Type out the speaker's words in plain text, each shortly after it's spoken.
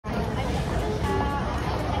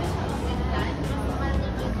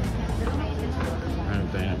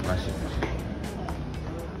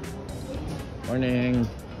Morning.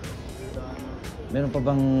 Meron pa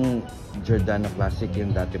bang Giordano Classic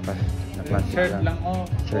yung dati pa? Na classic shirt lang, oh.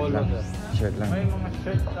 Shirt lang. Shirt lang. May mga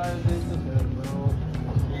shirt tayo dito, sir. Pero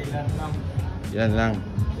ilan lang. Yan lang.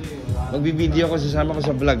 Magbibideo ko, sasama ko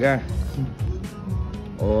sa vlog, ha?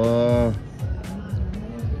 Oh.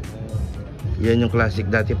 Yan yung classic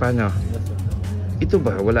dati pa, no? Yes, sir. Ito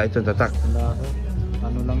ba? Wala itong tatak. Wala, sir.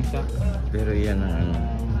 Ano lang siya? Pero yan ang ano.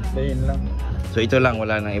 Plain lang. So ito lang,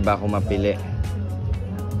 wala nang iba akong mapili.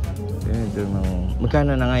 Ito nang...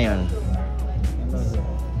 Magkano na ngayon? Ano, sir?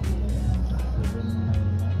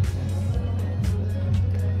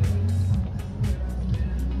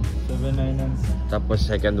 799. Tapos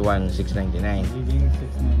second one, 699. Leading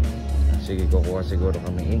 699. Sige, kukuha siguro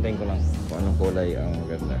kami. Hintayin ko lang kung anong kulay ang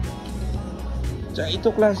maganda. Tsaka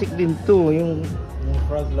ito classic din to. Yung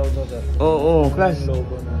cross logo, sir. Oo, class. Yung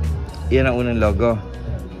logo na. Yan ang unang logo.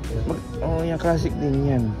 Yung classic din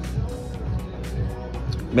yan.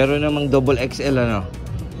 Meron namang double XL, ano?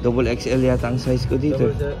 Double XL yata ang size ko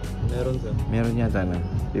dito. Double, meron, sir. Meron yata, no?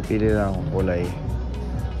 Pipili lang akong kulay.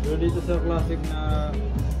 Pero dito sa classic na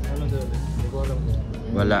ano, sir? Hindi ko alam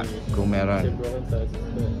kung Wala, kung meron. broken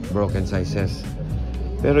sizes. Broken sizes.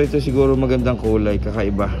 Pero ito siguro magandang kulay,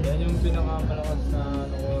 kakaiba. Yan yung pinakamalakas na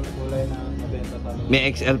kulay na mabenta sa amin. May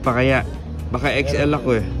XL pa kaya? Baka XL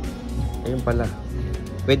ako eh. Ayun pala.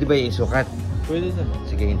 Pwede ba yung isukat? Pwede, sir.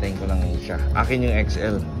 Sige, hintayin ko lang siya. Akin yung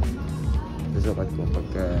XL. Isukat ko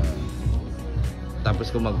pagka... Tapos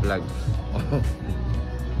ko mag-vlog.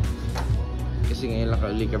 Kasi ngayon lang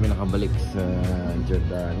ulit kami nakabalik sa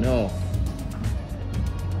Giordano.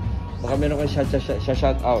 Baka meron kang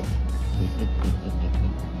shout out.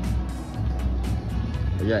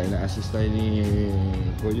 Kaya, ina-assist tayo ni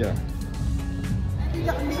Kuya.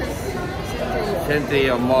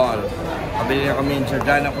 CDO Mall. Pabili na kami yung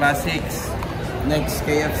Giordano Classics. Next,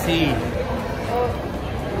 KFC.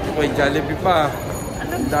 Ito po yung Jollibee pa.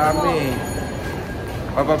 Ang dami.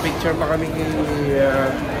 Papapicture pa kami kay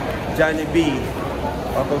Jollibee.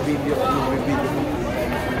 Papabideo kami.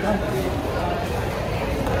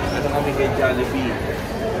 Ano kami kay Jollibee.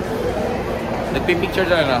 Nagpipicture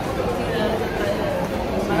na, no?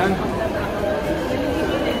 Saan?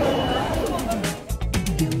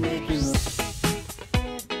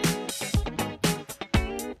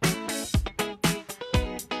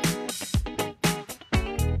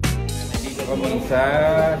 Kami sa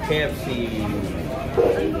KFC.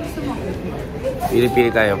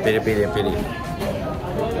 Pili-pili tayo. Pili.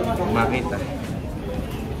 Makita.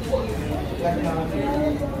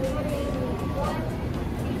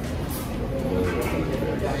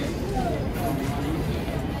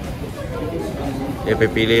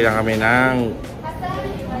 Pipili lang kami ng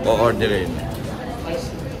o-orderin.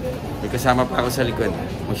 May kasama pa ako sa likod.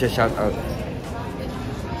 Mag-shout-out.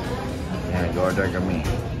 Ayan, go-order kami.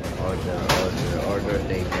 Order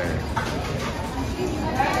taker.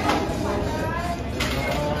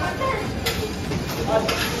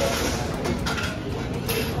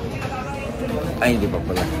 Ay, hindi pa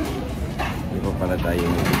pala. Hindi pa pala tayo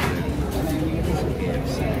sa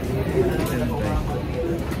KFC.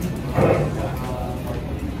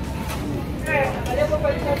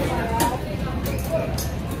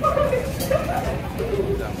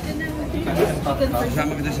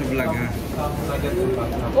 Kasama kita sa vlog, ha?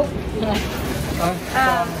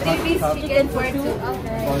 3-piece chicken for 2.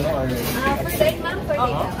 For date, ma'am? For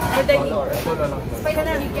date. For date.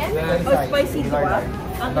 Spicy chicken? O spicy diba?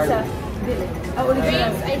 Ang isa.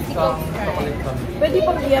 Original. Icy Coke Sprite. Pwede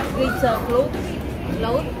pang i-upgrade sa float?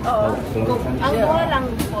 Float? Oo. Ang mura lang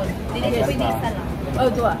po. Pwede isa lang. Oh,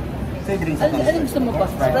 dua. Anong gusto mo pa?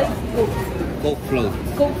 Sprite? Coke. Coke float.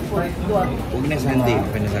 Coke float. Dua. Huwag na Sunday.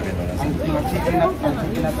 Pwede sa akin.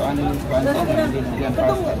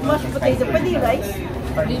 Itong mashed potato, pwede rice?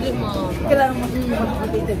 Hindi mo. Kailangan mashed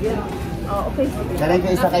potato yun. Okay. Dalay ko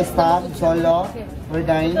isa kay Stock, Solo, we're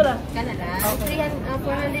done. Ito lang. Canada.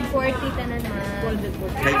 440 tanan na.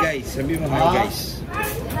 Hi guys. Sabi mo hi guys.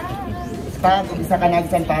 Stock, isa ka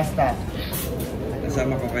nagsan pasta.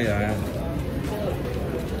 Kasama ko kayo, ha?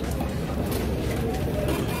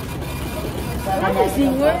 Ano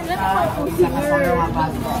singer? Ano singer?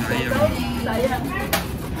 Sayang.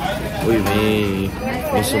 Uy,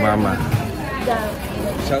 may sumama.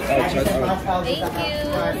 Shout out. Thank you.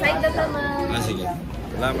 Thank the tama. Sige.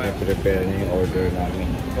 Salamat. Prepare niyo yung order namin.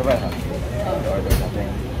 Diba? Order natin.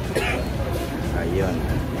 Ayun.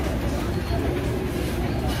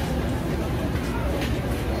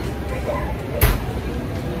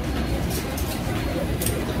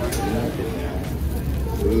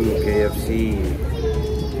 KFC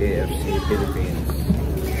Philippines.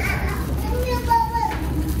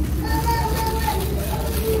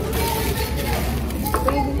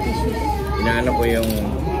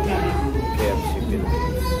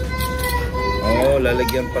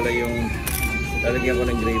 lalagyan ko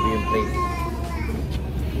ng gravy yung plate.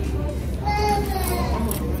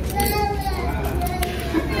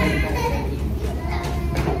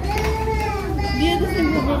 Hindi ito sa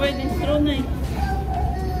provide ng straw na eh.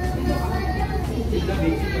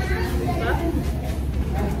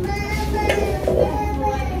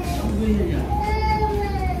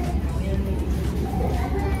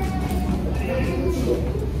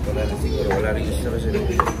 Wala na siguro, wala rin straw sila.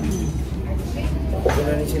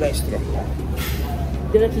 Wala rin sila straw.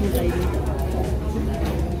 Diretso tayo dito.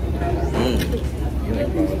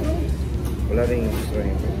 Wala rin straw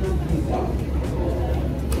yun.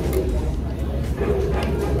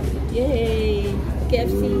 Yay!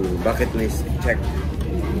 KFC. Bucket list, check.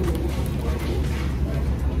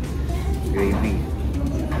 Gravy.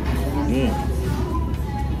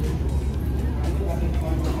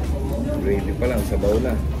 Gravy pa lang, sabaw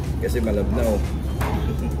na. Kasi malabnaw.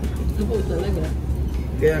 Sabaw talaga.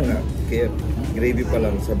 Kaya nga, gravy pa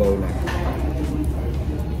lang, sabaw na.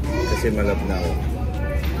 Kasi malabnaw.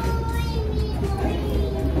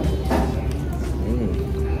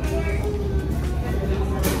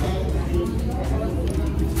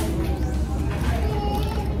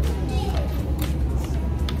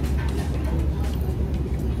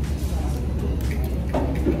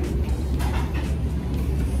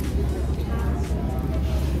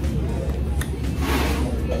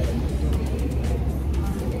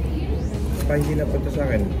 Hindi na punta sa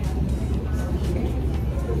akin.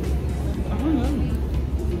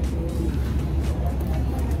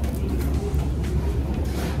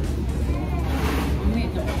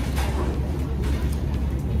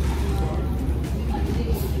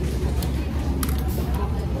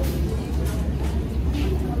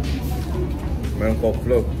 Mayroong coke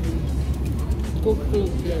float. Coke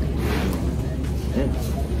float yan.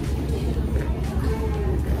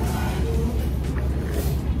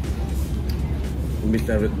 Imbis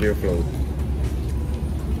na root beer float.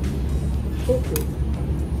 Coke float.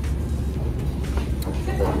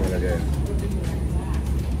 Coke nilagay.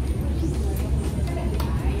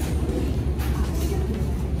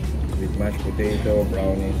 With mashed potato,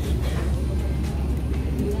 brownies.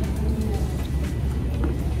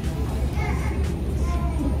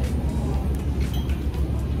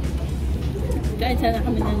 Kain sana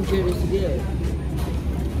kami ng Jerry's beer.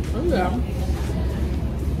 Ano lang?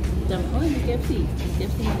 Oh, may KFC.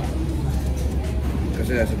 KFC nila.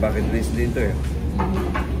 Kasi nasa bucket list din to eh.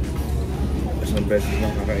 Isang beses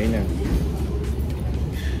lang kakainan.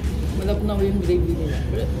 Malapnaw yung gravy nila.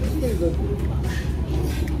 Still good.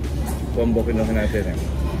 Combo kinuha natin eh.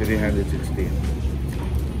 360.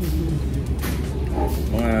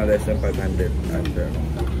 Mga less than 500 under.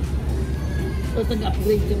 So,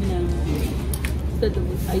 nag-upgrade kami ng instead of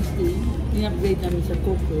iced tea, in-upgrade namin sa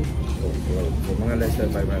Coke Float. So, mga less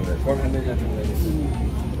than 500. 400 lang.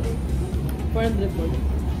 400 po.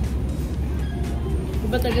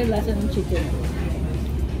 Iba talaga lasa ng chicken.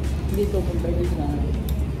 Hindi ito compared sa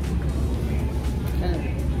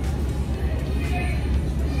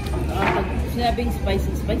pag sinabing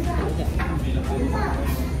spicy talaga.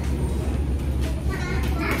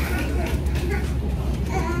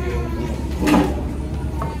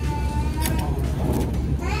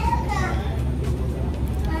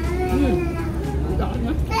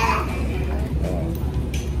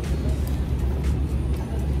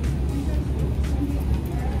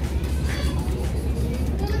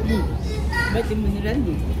 Ba't yung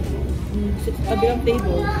Manilandi? Sa kabilang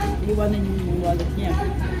table, iwanan yung wallet niya.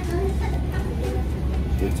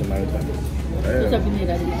 Dito sa Maritan. So sabi ni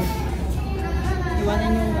Randy,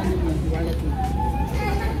 iwanan yung wallet niya.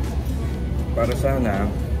 Para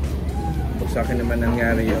sana, pag sa akin naman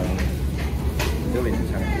nangyari yun, gawin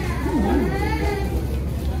sa akin.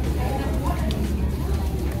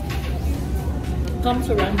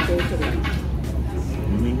 Comes around, goes around.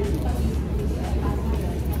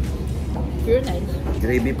 Very nice.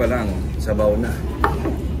 Gravy pa lang, sabaw na.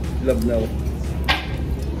 Love now.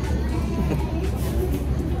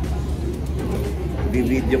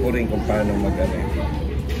 Di-video ko rin kung paano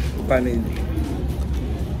paano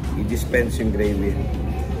i-dispense yung gravy.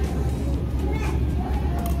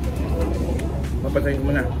 Mapatayin ko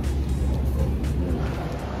muna.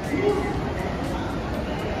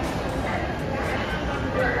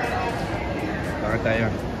 Baka tayo.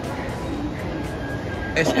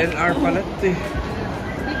 SNR pala ito eh.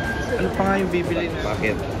 Ano pa nga yung bibili na?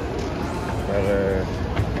 Bakit? Para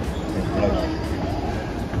may vlog.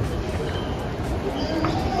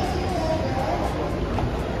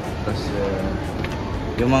 Tapos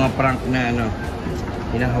yung mga prank na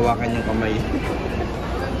hinahawakan yung kamay.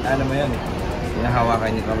 Ano mo yan? Hinahawakan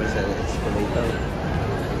niyo kami sa escalator.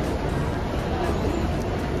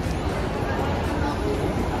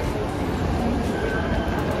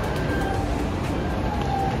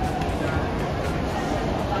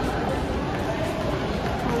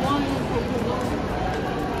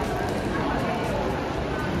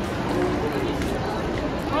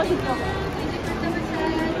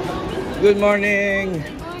 Good morning!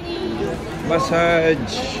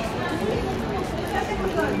 Massage!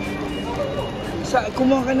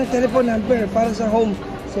 Kumuha ka ng telephone number para sa home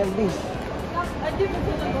service.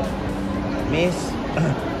 Miss,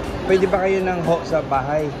 pwede ba kayo ng sa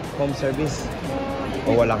bahay, home service?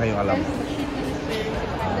 O wala kayong alam?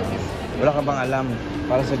 Wala ka bang alam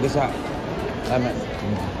para sa gisa? Tama.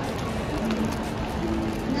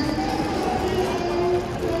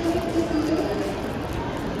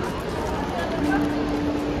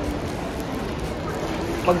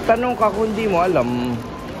 Pagtanong ka kung hindi mo alam,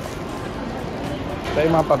 tayo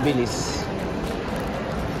mapabilis.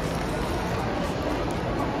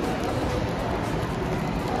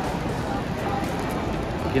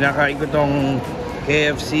 Kinakain ko tong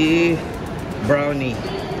KFC brownie.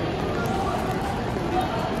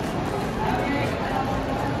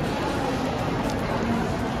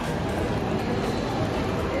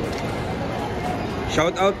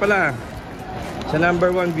 Shout out pala sa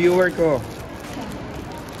number 1 viewer ko,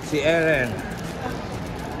 si Eren.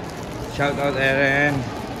 Shout out Eren.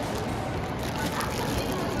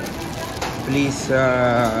 Please,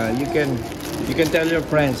 you can tell your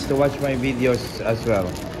friends to watch my videos as well.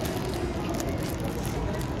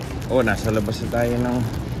 Oh, nasa labas na tayo ng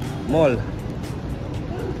mall.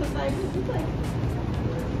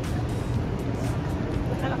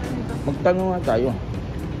 Magtanong nga tayo.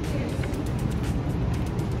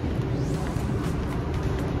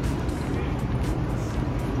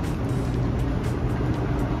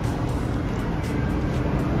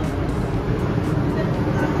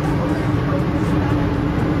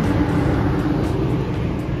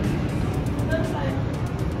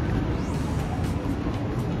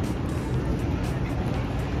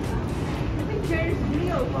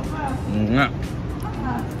 Nga.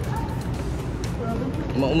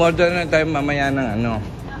 Umorder na tayo mamaya ng ano,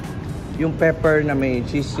 yung pepper na may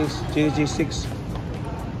cheese sticks.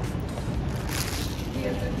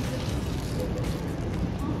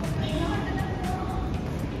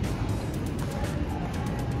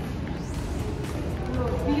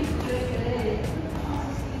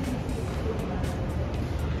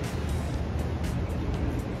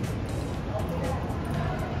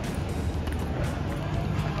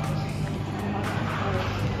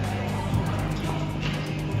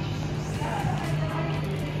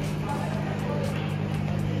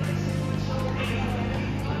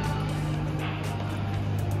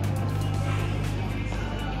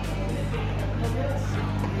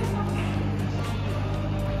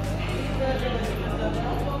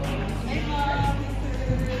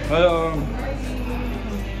 Hello.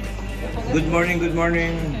 Good morning, good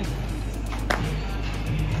morning.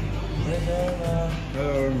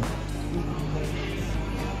 Hello.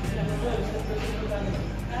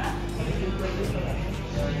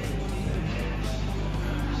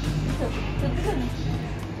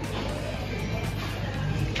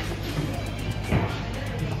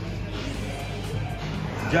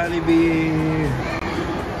 Jollibee,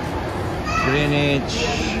 Greenwich.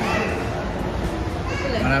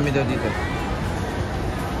 Marami daw dito.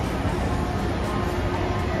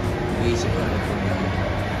 Iisip ko.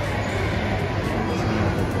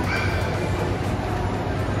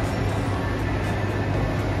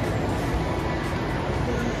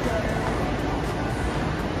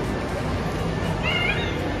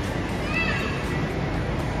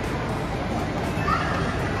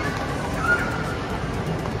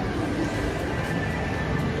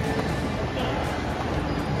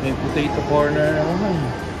 May potato corner naman.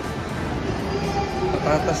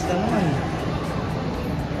 Patatas naman.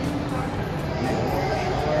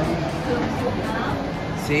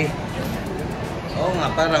 See? Oo nga,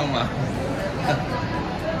 parang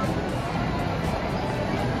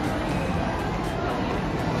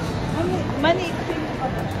Mani.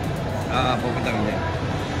 Pupunta kami dyan.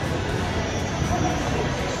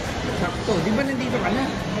 Sakto, di ba nandito ka na?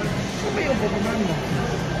 Saan ba yung pupunta mo?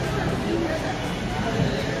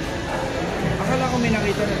 Akala ko may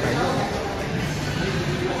nakita na tayo.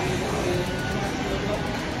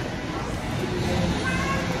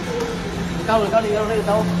 Ikaw, ikaw.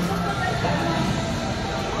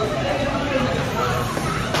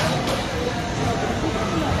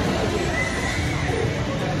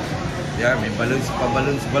 Yeah, may balloons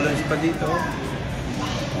pa dito.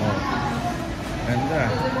 Oh. Ganda.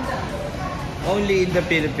 Only in the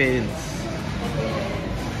Philippines.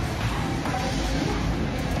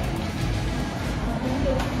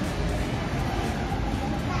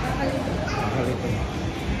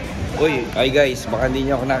 Uy, ay guys, baka hindi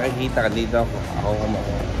nyo ako nakikita. Dito ako. Ako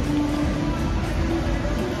kumako.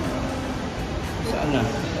 Saan na?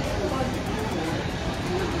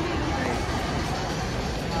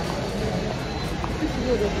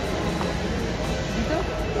 Siguro. Dito?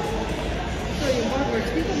 Ito yung barbers.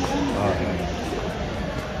 Dito marami. Okay.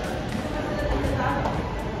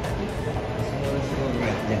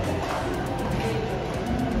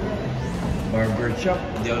 Barber shop.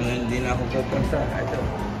 Hindi na ako pupunta. Ito.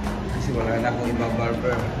 Kasi wala na akong ibang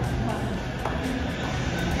barber.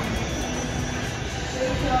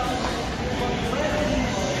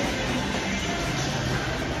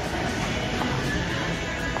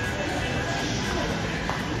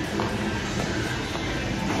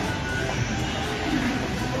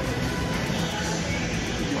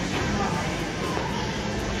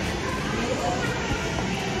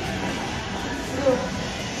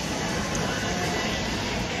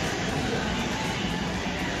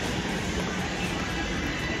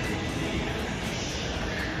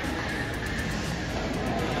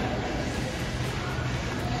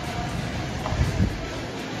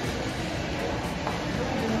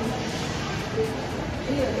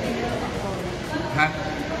 Ha?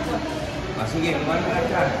 Sige, kumano na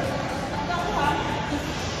ka?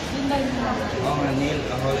 Oo nga, Neil.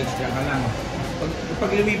 Ako, extra ka lang.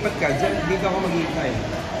 Pag lumipat ka, dyan, dito ako mag-iitay.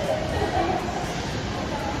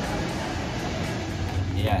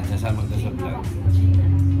 Yan, sasama ko sa vlog.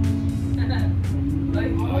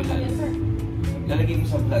 Lalagay mo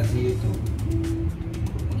sa vlog sa YouTube.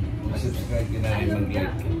 Subscribe ka na rin,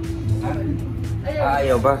 mag-like ka. Ha?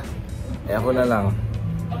 Ayaw ba? Eh, ako na lang.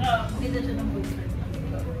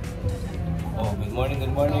 Oh, good morning,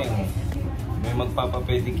 good morning. May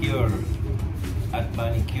magpapa-pedicure at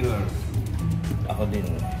manicure. Ako din.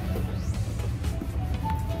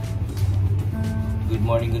 Good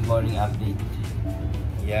morning update.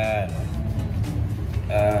 Yan.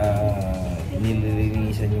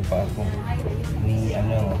 Nililinisan niyo pa ako. Ni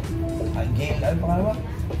ano, Gail, ano pa ba?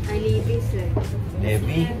 Levi, sir.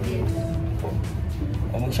 Levi?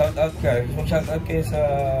 O mag-shoutout ka. Mag-shoutout kayo sa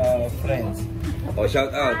friends. O,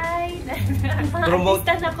 shoutout. Hi! Promote.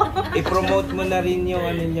 ako. I-promote mo na rin yung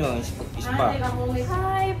ano nyo, spa.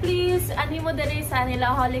 Hi, please. Ano mo dali sa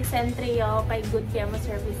nila, Holic Centrio, kay Good Chemo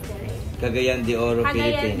Service dali. Cagayan de Oro,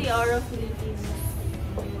 Philippines. Cagayan de Oro, Philippines.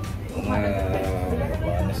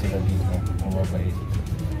 Ano sila dito? Mga mabait.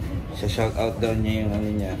 Sa shoutout daw niya yung ano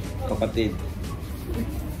niya, kapatid.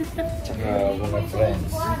 Tsaka mga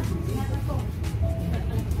friends.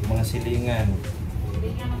 Mga silingan.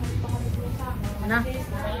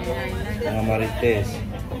 Mga marites.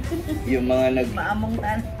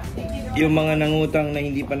 Yung mga nangutang na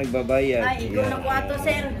hindi pa nagbabayad. Ay, ikaw na kwato,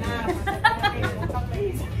 sir.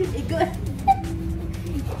 Ikaw.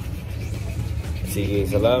 Sige,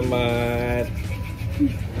 salamat.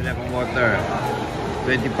 Wala akong water.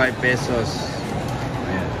 25 pesos.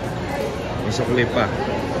 Ayan. May sukli pa.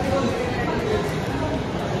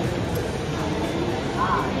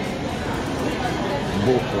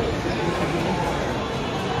 Buko.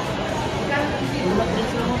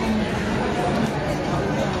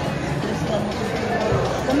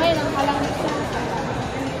 Kamay lang halang isa.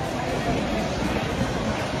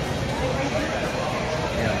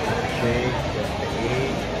 Ayan. Shake.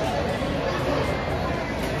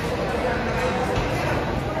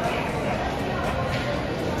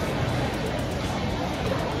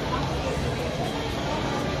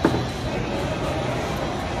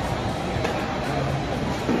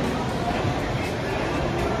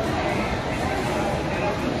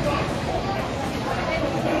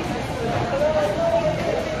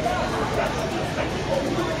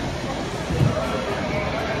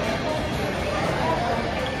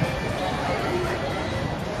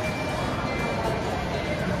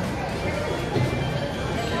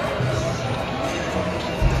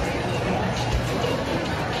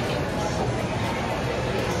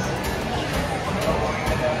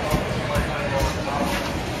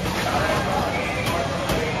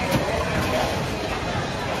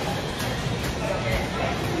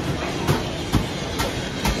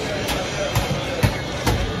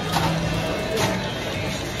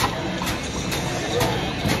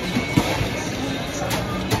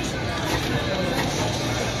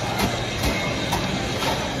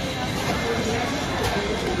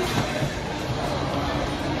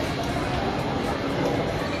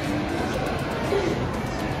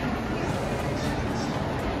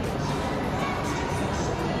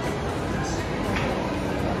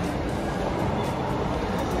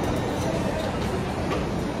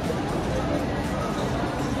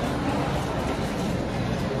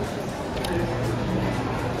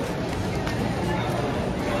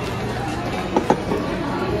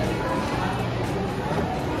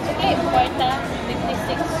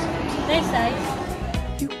 Nice size.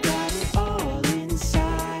 Yung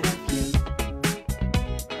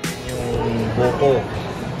buko.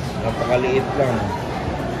 Napakaliit lang.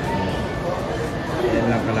 Yan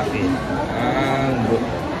lang kalaki. Ang buko.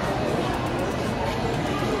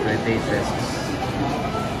 28 pesos.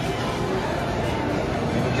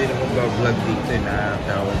 Hindi na mag-vlog dito na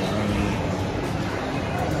tawag ng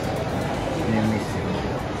miss.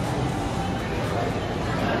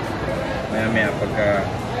 Maya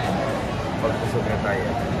pagpusog na tayo.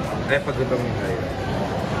 Ay, paggutom na tayo.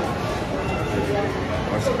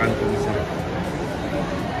 O sa kanto isa.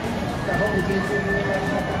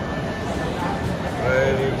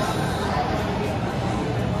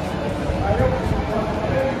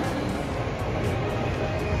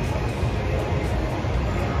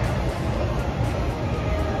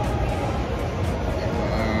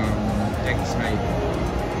 X-Ride.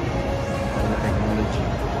 Technology.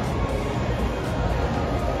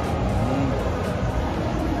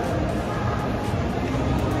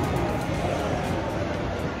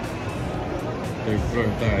 Third floor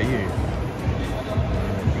tayo eh.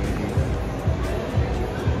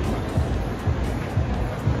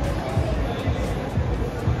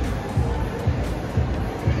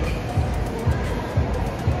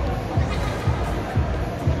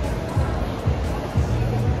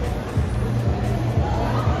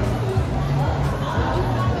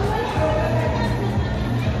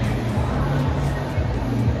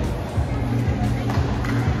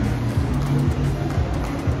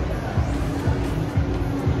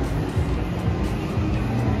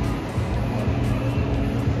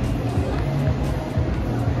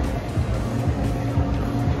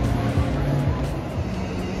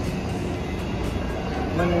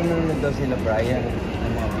 Manunod daw sila Brian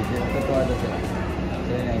ng mga video. Totoo daw sila.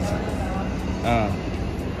 Sila na isa.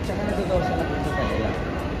 Tsaka natotoo sila kung sa kanila.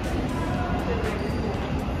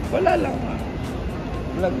 Wala lang nga.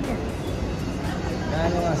 Vlog ka.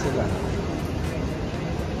 Ano nga sila.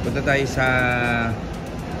 Punta tayo sa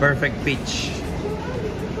Perfect Pitch.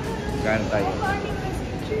 Kaan tayo.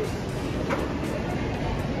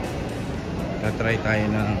 Tatry tayo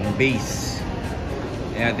ng base.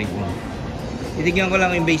 Ayan, tingnan. Titignan ko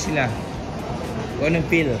lang yung base nila. Kung anong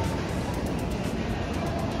feel.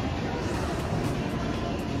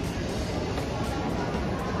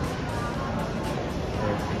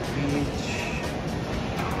 Perfect pitch.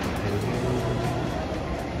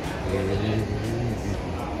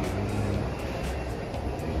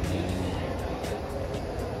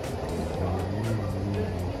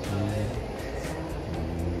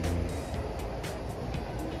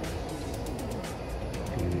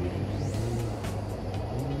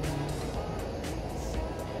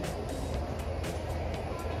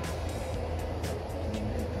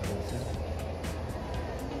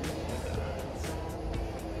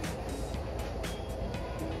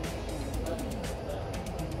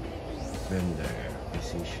 Vendor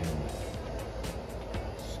position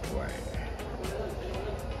square.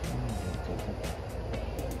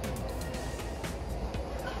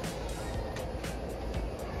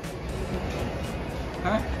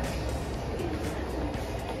 Huh?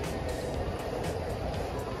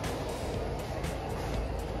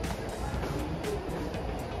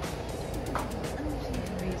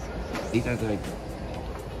 Dito tayo.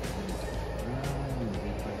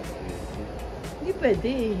 Hindi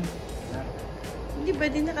pwede. Hindi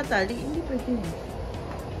pwede nakatali. Hindi pwede.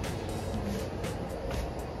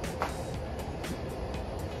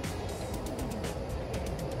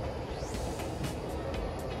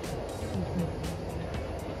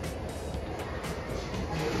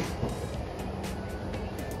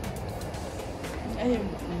 Ayun.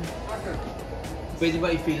 Pwede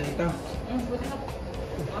ba i-fill ito? Pwede na.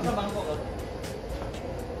 Nasa bangko ko.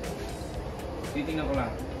 Titingnan ko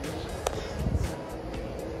lang.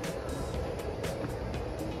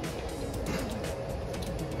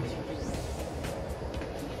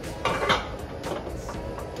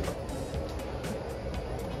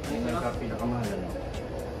 Pinakamahal ano?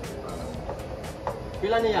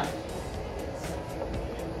 Pila niya?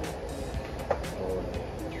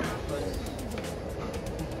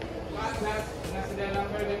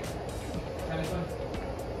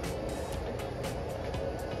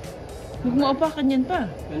 Huwag mo apakan yan pa.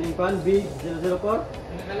 Kaning pan B004?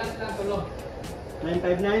 Nakalas na tulo.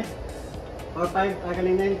 959? 45?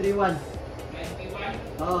 Kaning 931?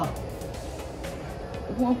 91. Oo.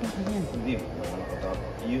 Huwag mo apakan yan. Hindi.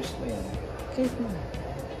 Use na yan. Kahit mo.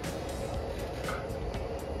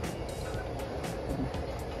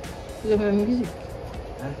 Wala may music.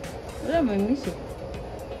 Ha? Wala may music.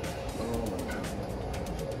 Oo.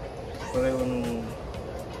 Pareho nung...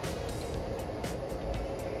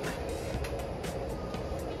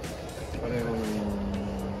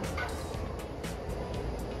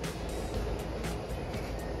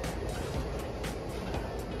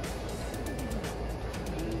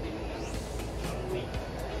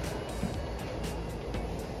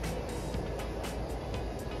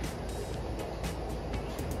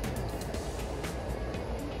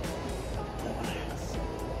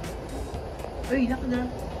 Uy, naku na.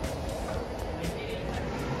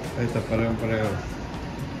 Ito pareho.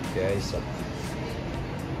 Guys,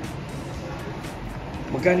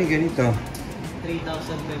 magkano ganito?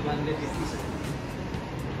 3,550.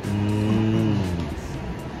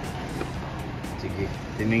 Sige,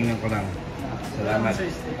 tinignan ko lang. Salamat. Sir,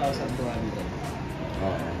 2,200.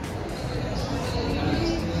 Oo.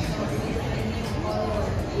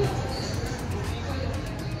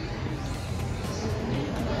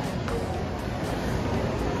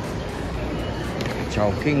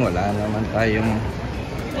 Chowking, wala naman tayong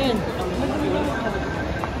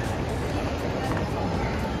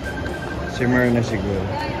simmer na siguro.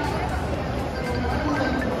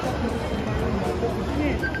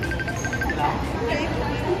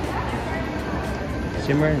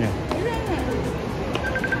 Simmer na.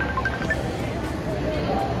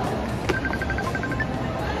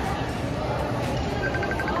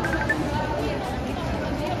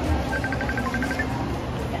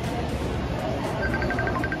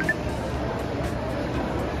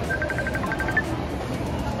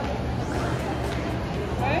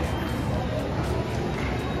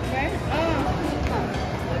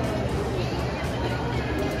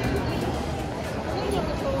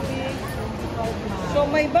 So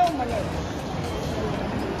may ba o mali?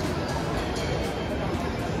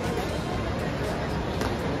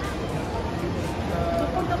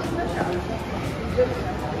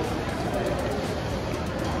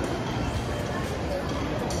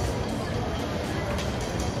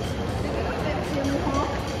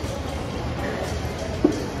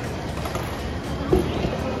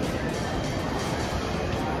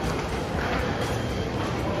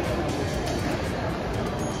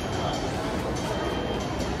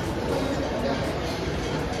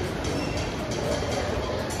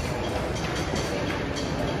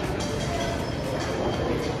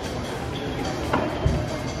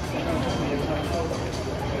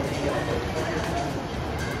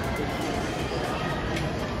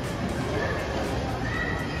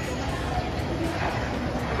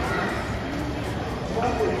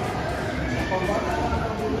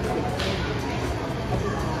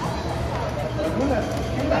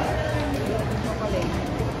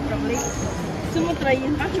 Gusto mo try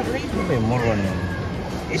yun pa? Chocolate? Ano ba yung moron yun?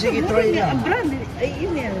 Sige, try na. Ang brand, ay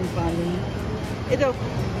yun yan. Paano? Ito.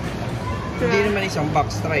 Hindi naman isang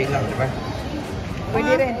box, try lang, di ba?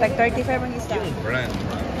 Pwede rin, tag 35 ang isa. Yung brand.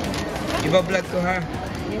 Iba-vlog ko ha.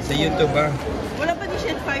 Yes, Sa sir. YouTube ha. Wala pa din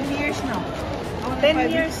siya 5 years na. 10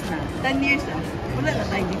 years na. 10 years na. Wala na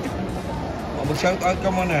tayo dito. O, mag-shoutout ka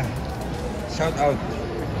muna. Shoutout.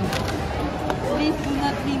 Please do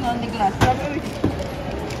not lean on the glass. Sabi, uy.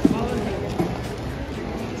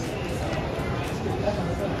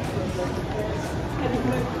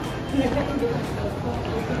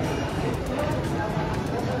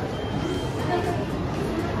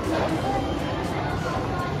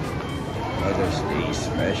 Mother's Day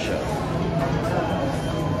special.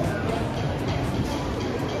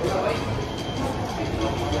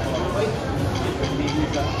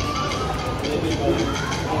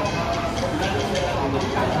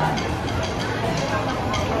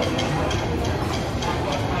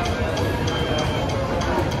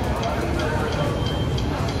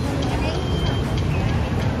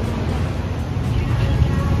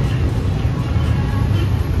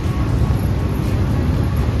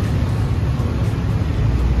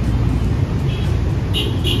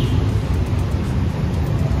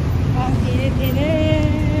 Ang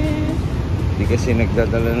init-init. Hindi kasi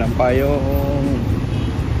nagdadala ng payong.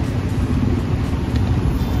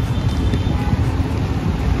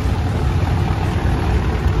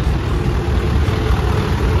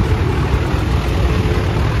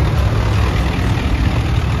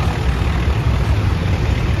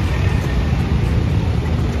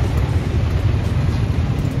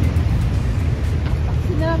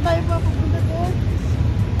 Sinahan tayo pa pupunta doon.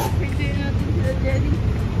 Pwede natin sila Jenny.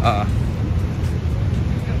 Ah.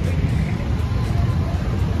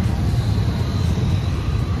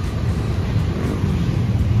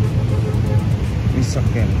 May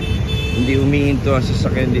sakyan. Hindi umihinto ang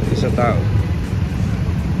sasakyan dito sa tao.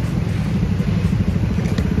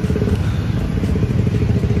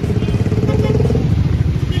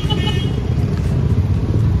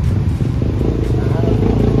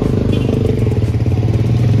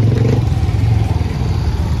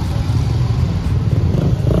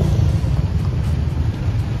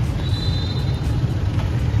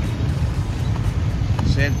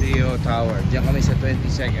 CDO Tower. Diyan kami sa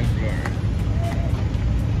 22nd floor.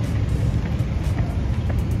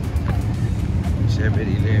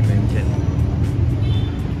 7-Eleven dyan.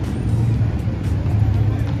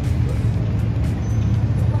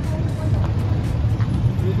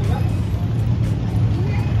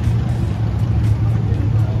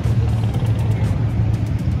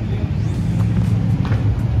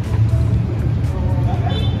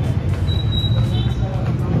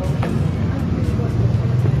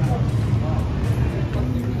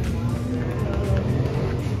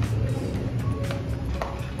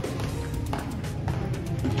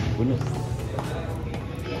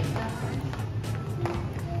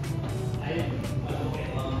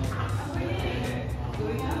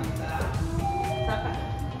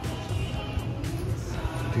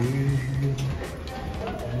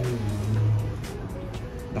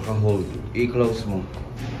 Naka-hold. I-close mo.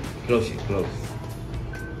 Close it, close.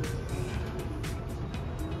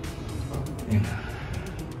 Yan.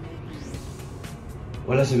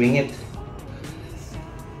 Wala sumingit.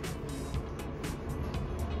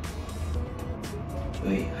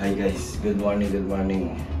 Uy, hi guys. Good morning, good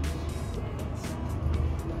morning.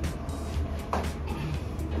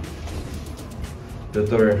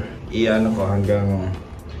 Tutor, i-ano ko hanggang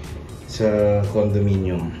sa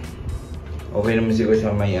condominium. Okay naman siguro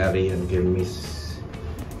sa may-ari yan kay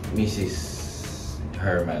Mrs.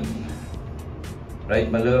 Herman.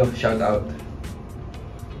 Right, Malo? Shout out.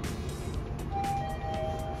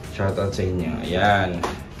 Shout out sa inyo. Ayan.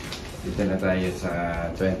 Dito na tayo sa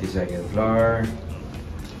 22nd floor.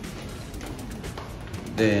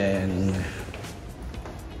 Then,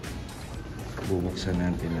 bubuksan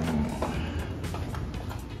natin ang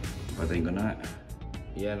patayin ko na.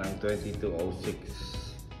 Yan ang 2206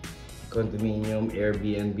 condominium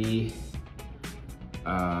Airbnb.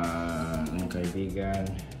 Ang kaibigan,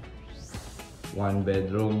 1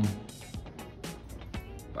 bedroom.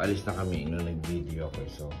 Paalis na kami nung nag-video ako.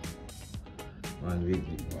 So, 1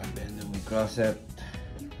 bedroom closet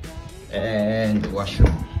and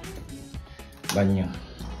washroom, banyo,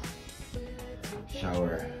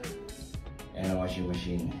 shower, and a washing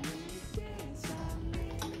machine.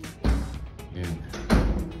 Yan.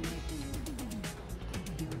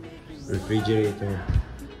 Refrigerator,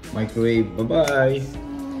 microwave. Bye-bye!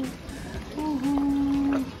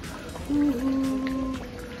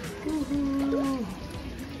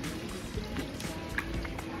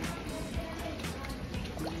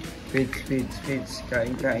 Feeds.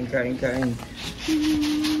 Kain.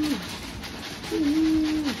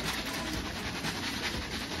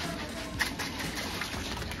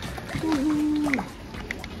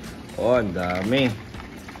 Oh, ang dami.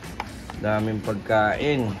 Daming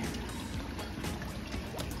pagkain.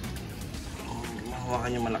 Mahawakan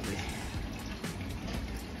niyo malaki.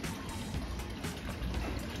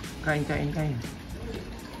 Kain. Kain.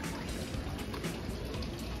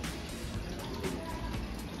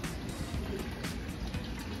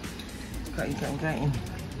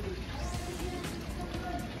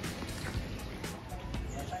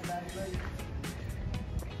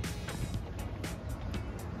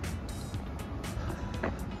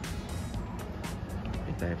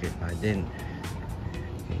 Tayo kay Paden.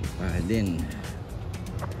 Kay Paden.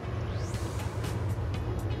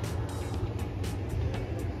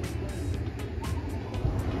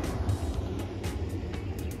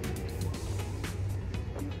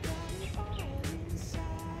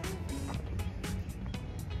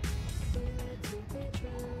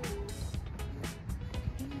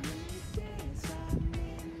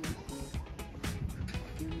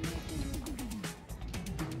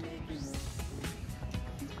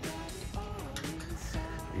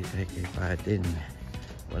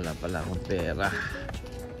 Wala pala akong pera.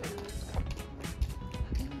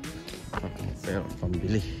 Pero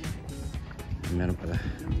pambili. Meron pala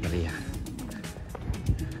bariya.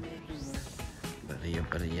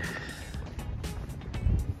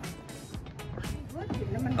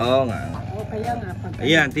 Oo nga. Kaya nga.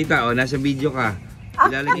 Ayan, tita, nasa video ka.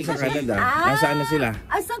 Ilalagay sa Canada. Nasaan na sila?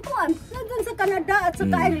 Sa kuwan. Nandun sa Canada at sa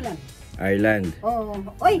Ireland. Oh,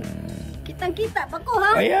 oy. Kitang-kita pa ko,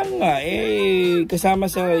 ha? Ayan nga, kasama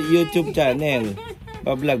sa YouTube channel.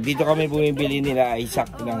 Bablog. Dito kami bumibili nila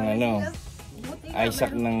Isaac ng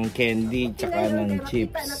candy tsaka ng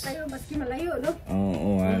chips. Makita na tayo maski malayo, no?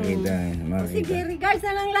 Oo, makita. Sige, regards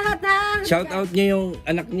na lang lahat, ha? Shout out niyo yung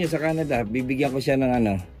anak niya sa Canada. Bibigyan ko siya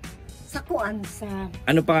ng Sa kuan, sa...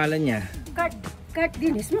 Ano pangalan niya? Kurt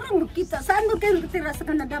Dennis. Marang magkita. Saan mo kayo tira sa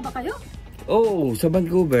Canada ba kayo? Oo, sa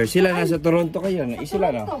Vancouver. Sila nasa Toronto kayo.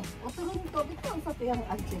 Sila, no? Toronto. Dito ang sa tiyang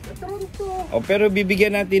address. Toronto. Pero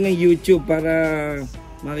bibigyan natin ng YouTube para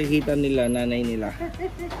makikita nila, nanay nila.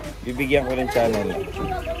 Bibigyan ko ng channel.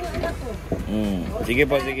 Sige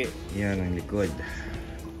po, sige. Yan ang likod.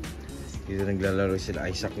 Dito naglalaro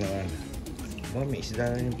sila Isaac naman. Oh, may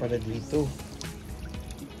isda na rin pala dito.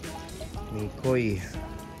 May koi.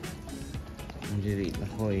 Ang diliit na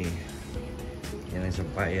koi. Yan ang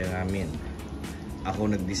sampayan namin. Ako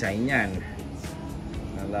nag-design yan.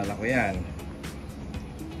 Naalala ko yan.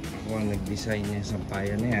 Ako ang nag-design niya sa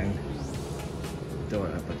sampayan na yan. Ito,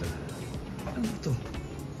 wala pa ito. Ano ito?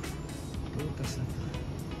 Butas na ito.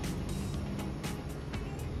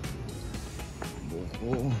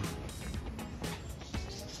 Buko.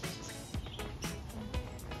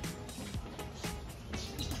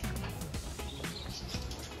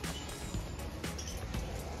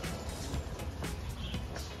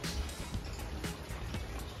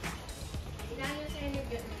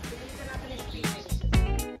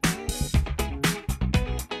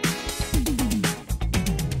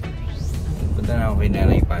 kay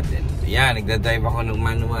Nanay Paddle. Ayan, nagdadrive ako ng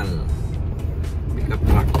manual pickup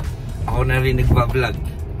truck. Ako na rin nagbablog.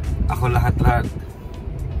 Ako lahat-lahat.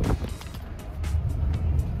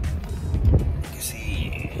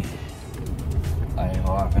 Kasi ayaw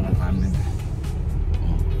hawakan ng camera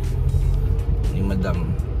ni Madam.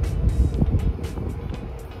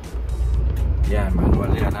 Yan,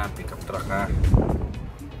 manual yan ha, pickup truck ha.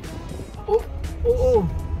 Oo.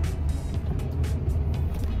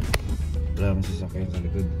 Wala akong sasakyan sa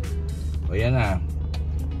likod. O yan na.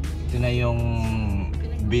 Ito na yung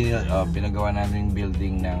pinagawa namin yung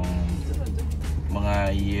building ng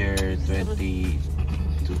mga year 2008.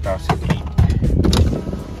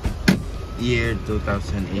 Year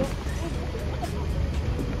 2008.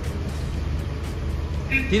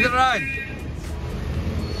 Tito Rod!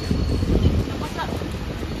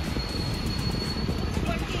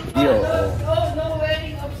 Yo. No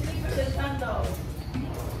wearing of slippers and sandals.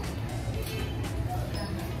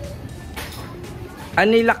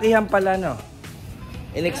 Anilakihan pala no?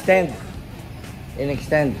 In-extend.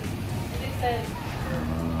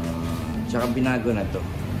 Tsaka binago na to.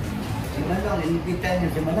 Si Manong, inipitan niyo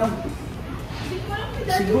si Manong.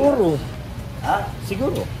 Siguro. Ha?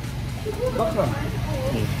 Siguro. Baka.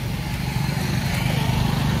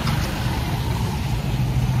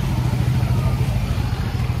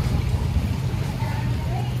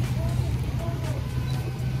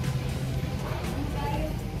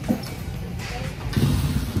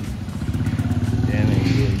 Yan ang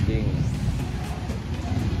building.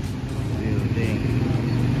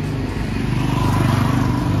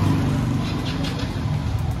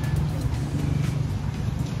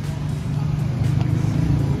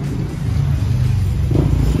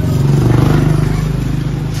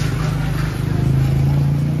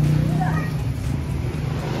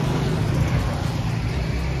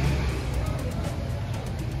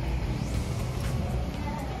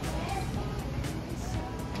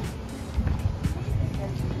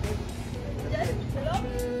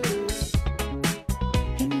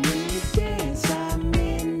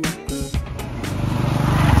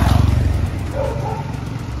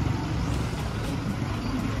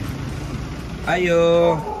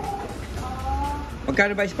 Ayo.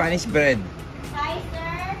 Magkano ba Spanish bread? Hi,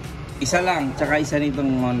 sir. Isa lang, tsaka isa nitong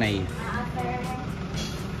monay. Sir.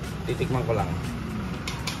 Titikman ko lang.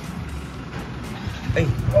 Ay,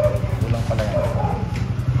 kulang pala yan.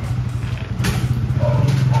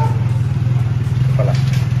 Ito pala.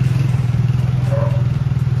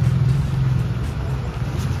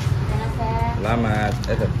 Salamat.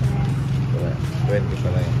 Ito. 20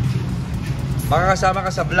 pala yan. Baka kasama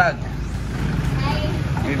ka sa vlog.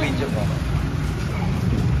 Video ko.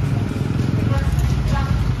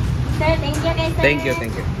 Sir, thank you kay sir. Thank you.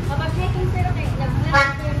 Kapag-checking sir, okay.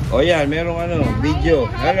 O yan, merong video.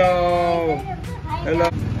 Hello. Hello.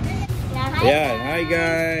 Ayan, hi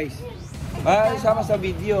guys. Sama sa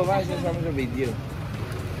video. Sama sa video.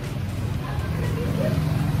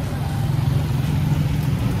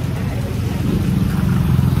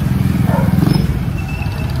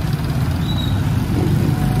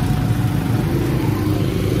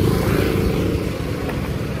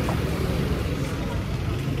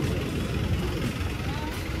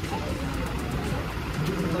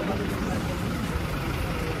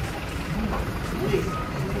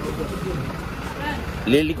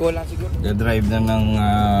 Liliko lang siguro. The-drive na ng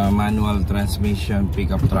manual transmission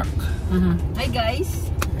pickup truck. Hi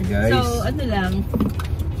guys. Hi guys. So ano lang,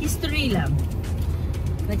 history lang.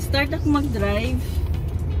 Nag-start ako mag-drive.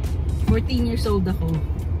 14 years old ako.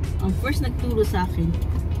 Ang first nagturo sa akin,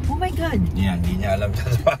 oh my God! Yan, hindi niya alam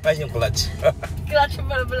yung clutch. Clutch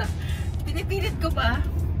pala. Pinipilit ko pa.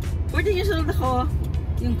 14 years old ako.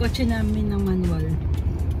 Yung kotse namin ng manual.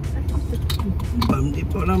 Hindi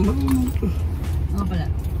po alam marunong to. Oo pala.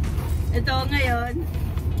 Ito ngayon,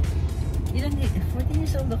 14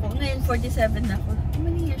 years old ako. Ngayon 47 na ako. How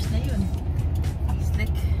many years na yun? It's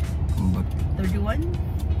like 31?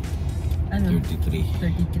 Ano? 33.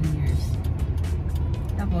 33 years.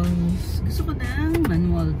 Tapos, gusto ko ng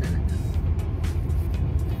manual talaga.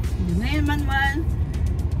 Ngayon manual,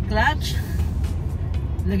 clutch,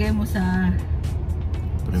 lagay mo sa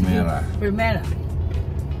Primera.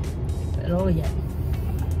 Pero yan.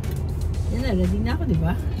 Yan na, ready na ako, di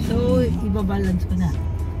ba? So, ibabalance ko na.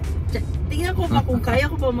 Tingnan ko pa kung kaya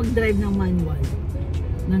ko pa mag-drive ng manual.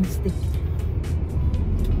 Ng stick.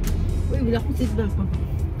 Uy, wala akong seatbelt pa.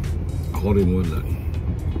 Ako rin wala.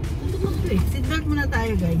 Seatbelt muna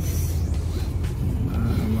tayo, guys.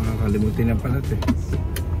 Makakalimutin na pala ito.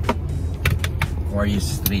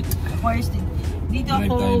 Aquarius Street. Aquarius Street. Dito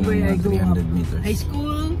ako where I grew up. High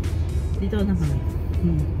school. Dito na pala.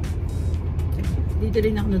 Dito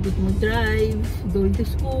rin ako natuto mag-drive, going to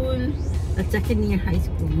school. At second year high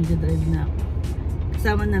school, nag-drive na ako.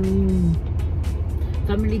 Kasama namin yung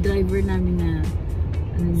family driver namin na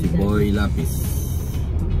si Boy Lapis.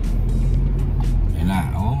 Yan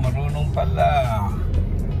na. Oh, marunong pala.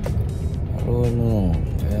 Marunong.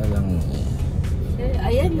 Kaya lang.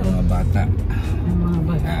 Ayan o. Mga bata. Mga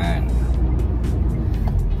bata. Yan.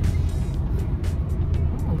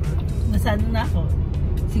 Oh, nasaan na ako?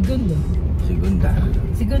 Segundo. Segunda.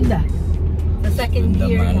 Sa second Segunda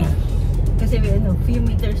year man. na. Kasi may few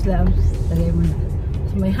meters lang. Tagay mo na.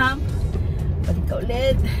 So may hump. Balik ka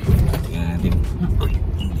ulit. Tingnan natin. Uy,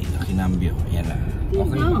 hindi na kinambyo. Ayan na.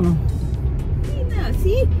 Okay. Hindi na.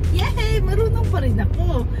 See? Yay! Marunong pa rin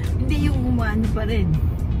ako. Hindi yung umaano pa rin.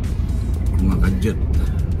 Makadyot.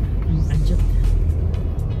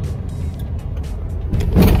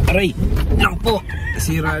 Aray! Naku po!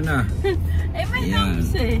 Sira na. May Ayan.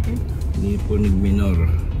 humps eh. Hindi po nag-minor.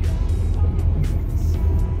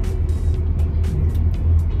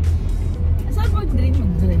 Saan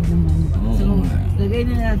mag-drive naman? So, lagay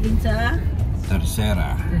na natin sa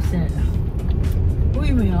Tercera. Uy,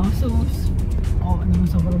 may asos. Ano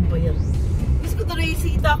sobrang payat. Miss ko tuloy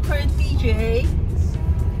si Tucker and TJ.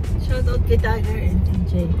 Shoutout kay Tucker and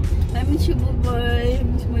TJ. I miss you, bye-bye. I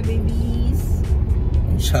miss my babies.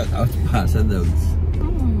 Shout out pa sa dogs.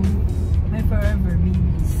 My forever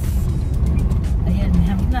babies. Ayan, may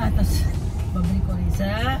hamp na. Tapos, babalik ko rin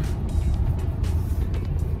sa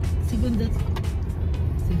Segunda.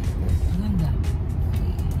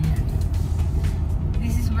 Ayan.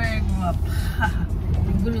 This is where I grew up.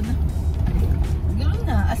 Gulo na.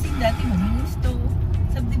 As in, dati malinis to.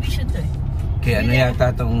 Subdivision to eh. Kaya ano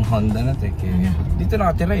yata itong Honda na ito eh. Kaya, dito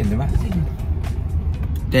nakatira yun, di ba? Sige.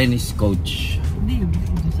 Tennis coach. Hindi yun.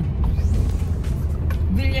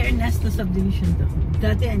 Villar Ernesto subdivision to.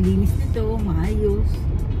 Dati ang linis nito, maayos.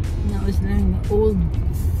 Now is lang old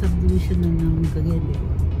subdivision na ng Cagayan.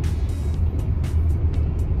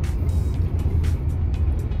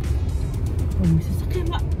 May sasakyan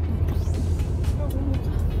ba?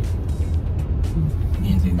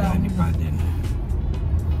 Yan tindahan ni Paden.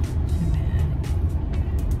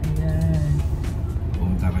 Ayan.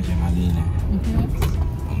 Pumunta ka siya kanina.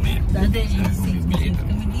 Dati Saan kung bibili ito?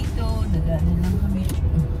 kami dito, nag-ano lang kami.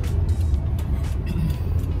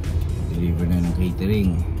 Deliver na ng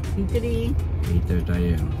catering. Catering. Cater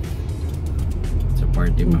tayo. Sa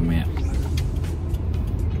party mamaya.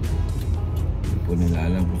 Hindi po nila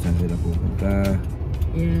alam kung saan sila pupunta.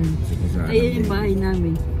 Ayan. Kasi kung saan Ayan din. yung bahay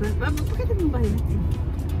namin. Pakita mo yung bahay natin.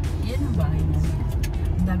 Ayan ang bahay namin.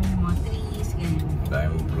 Ang dami ng mga trees, ganyan.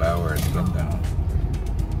 Daming flowers. Ganda.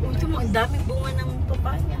 Oh, ito mo, ang daming bunga ng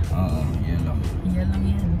papaya. Oo, yan lang. Yan lang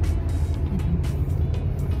yan.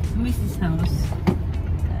 I miss this house.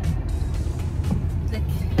 Like,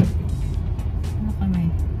 ano kami?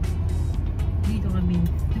 Dito kami.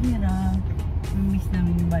 Tumira. Miss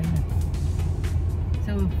namin yung bahay natin.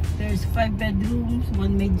 So, there's 5 bedrooms,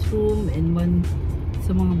 1 maid's room, and 1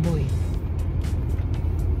 sa mga boy.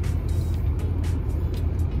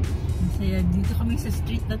 Masaya. Dito kami sa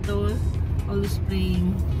street na to. Always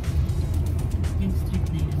playing yung street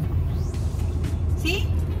na yan. See?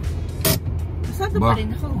 Pasado pa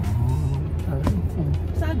rin ako.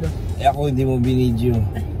 Pasado. Eh ako hindi mo binidyo.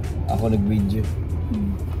 Ako nag-video.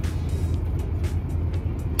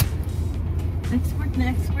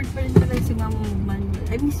 Expert pa rin talaga si Mama Manuel.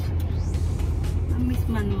 I miss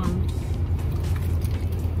Manuel.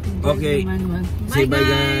 Okay. Manuel. Say bye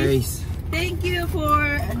guys. Thank you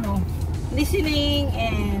for listening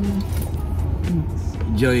and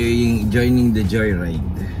Joining the joyride.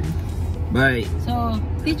 Bye. so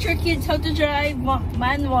teach your kids how to drive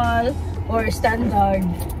manual or standard.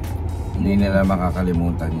 Hindi nila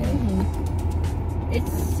makakalimutan yan.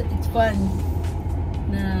 It's fun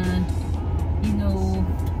na you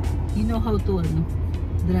know how to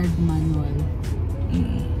drive manual.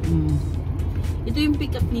 Ito yung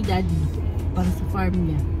pickup ni Daddy para sa farm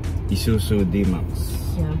niya. Isuzu D-Max.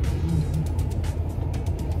 Yeah.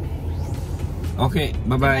 Okay,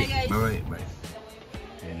 bye-bye. Bye, guys. Bye-bye. Bye.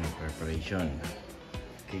 Yan ang preparation.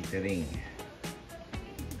 Catering.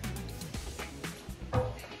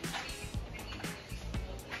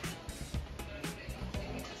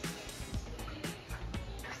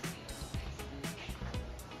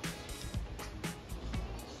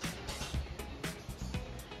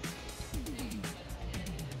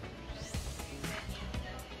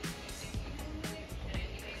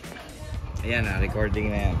 Ayan na, recording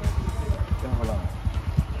na yan. Diyan ko lang.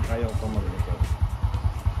 Kaya ko mag-record.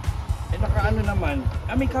 Eh nakaano naman.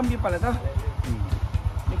 May cambio pala to.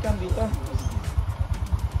 May cambio to.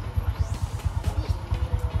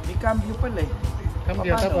 cambio pala eh.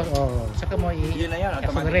 Cambio tapos, saka mo Yun na yan,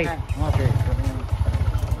 automatic accelerate. na. Okay.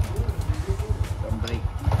 Brake.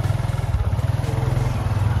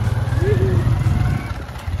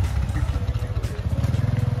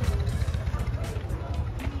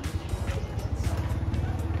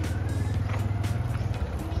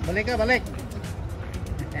 Balik ka, balik.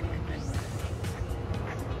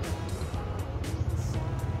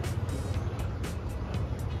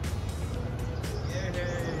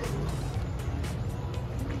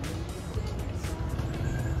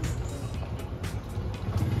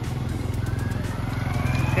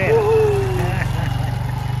 Okay.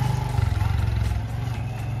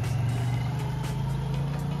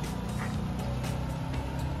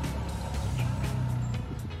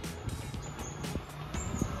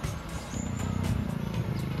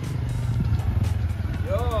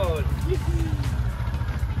 Yun.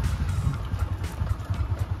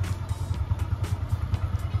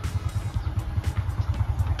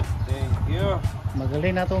 Thank you.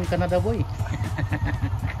 Magaling na tong Canada boy.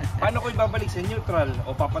 Paano ko ibabalik sa neutral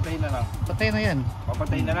o papatay na lang? Patay na yan.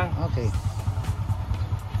 Papatay na lang. Okay.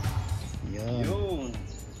 Yun. Yun.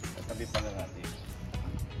 Tatabi pala natin.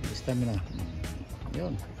 Stamina.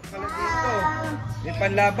 Yun. Pala dito. May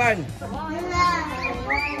panlaban.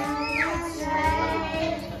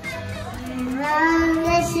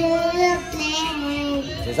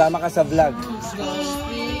 Sasama ka sa vlog.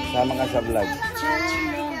 Sama ka sa vlog.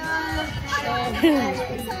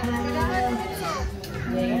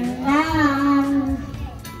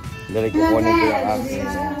 Dali, kukunin ko yung aking...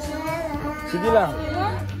 Sige lang.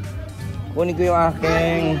 Kunin ko yung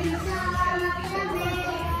aking...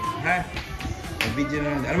 Ha? May video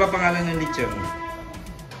na. Ano ba pangalan ng lechon?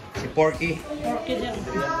 Si Porky? Porky dyan.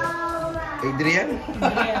 Adrian?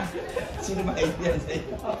 Sino ba Adrian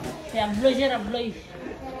sa'yo? Si Abloy, sir, Abloy.